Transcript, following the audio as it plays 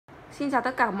Xin chào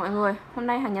tất cả mọi người. Hôm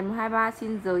nay Hàng Nhật 123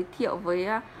 xin giới thiệu với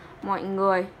mọi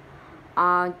người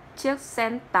chiếc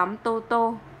sen tắm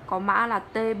Toto có mã là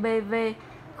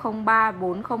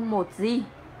TBV03401J.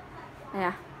 Đây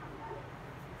à.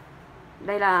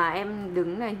 Đây là em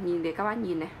đứng này, nhìn để các bác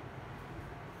nhìn này.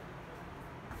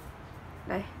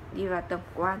 Đây, đi vào tổng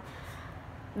quan.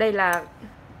 Đây là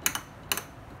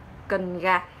cần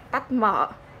gạt tắt mở.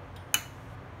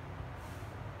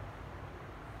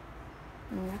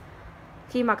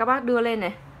 Khi mà các bác đưa lên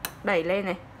này, đẩy lên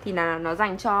này thì là nó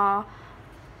dành cho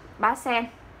bát sen.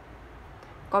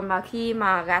 Còn mà khi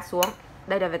mà gạt xuống,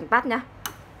 đây là vành tắt nhá,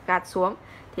 gạt xuống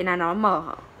thì là nó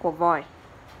mở của vòi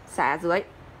xả dưới.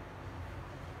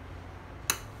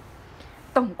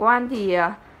 Tổng quan thì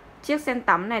chiếc sen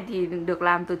tắm này thì được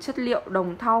làm từ chất liệu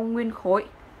đồng thau nguyên khối,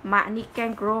 mạ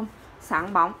niken chrome,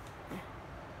 sáng bóng.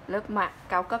 Lớp mạ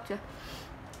cao cấp chưa?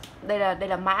 Đây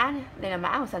là mã, đây là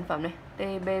mã của sản phẩm này,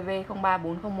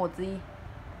 TBV03401J.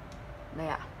 Đây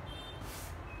ạ.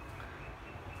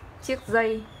 Chiếc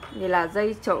dây thì là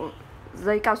dây trộn,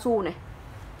 dây cao su này,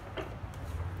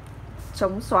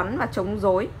 chống xoắn và chống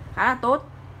rối khá là tốt.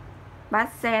 Bát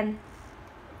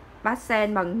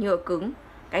sen bằng nhựa cứng.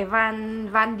 Cái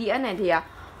van đĩa này thì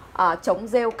chống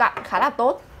rêu cặn khá là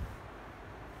tốt.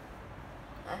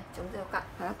 Đây, chống rêu cặn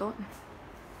khá là tốt này.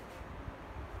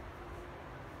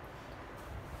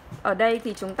 Ở đây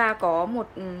thì chúng ta có một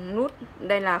nút,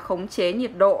 đây là khống chế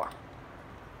nhiệt độ.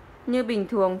 Như bình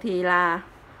thường thì là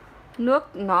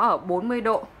nước nó ở 40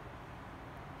 độ.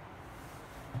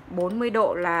 40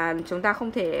 độ là chúng ta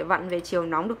không thể vặn về chiều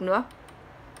nóng được nữa.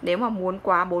 Nếu mà muốn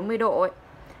quá 40 độ ấy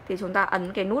thì chúng ta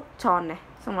ấn cái nút tròn này,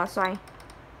 xong nó xoay.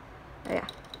 Đây ạ.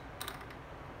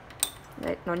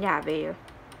 Đấy, nó nhả về.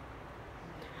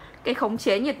 Cái khống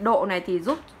chế nhiệt độ này thì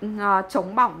giúp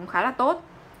chống bỏng khá là tốt.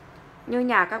 Như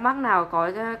nhà các bác nào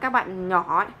có các bạn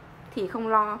nhỏ ấy, thì không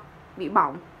lo bị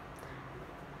bỏng.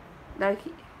 Đây.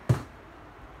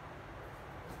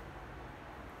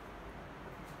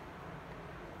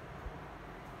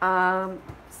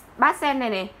 Bát sen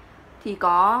này thì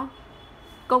có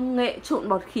công nghệ trộn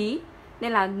bọt khí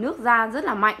nên là nước ra rất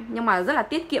là mạnh, nhưng mà rất là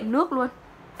tiết kiệm nước luôn.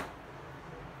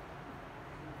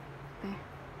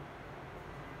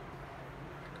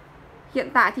 Hiện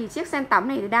tại thì chiếc sen tắm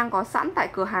này thì đang có sẵn tại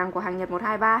cửa hàng của Hàng Nhật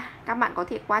 123. Các bạn có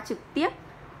thể qua trực tiếp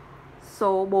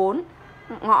số 4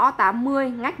 ngõ 80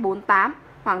 ngách 48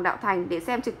 Hoàng Đạo Thành để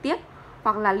xem trực tiếp,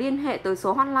 hoặc là liên hệ tới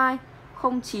số hotline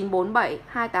 0947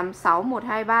 286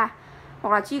 123,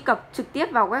 hoặc là truy cập trực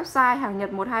tiếp vào website hàng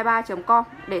nhật123.com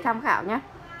để tham khảo nhé.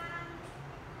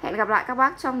 Hẹn gặp lại các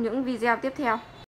bác trong những video tiếp theo.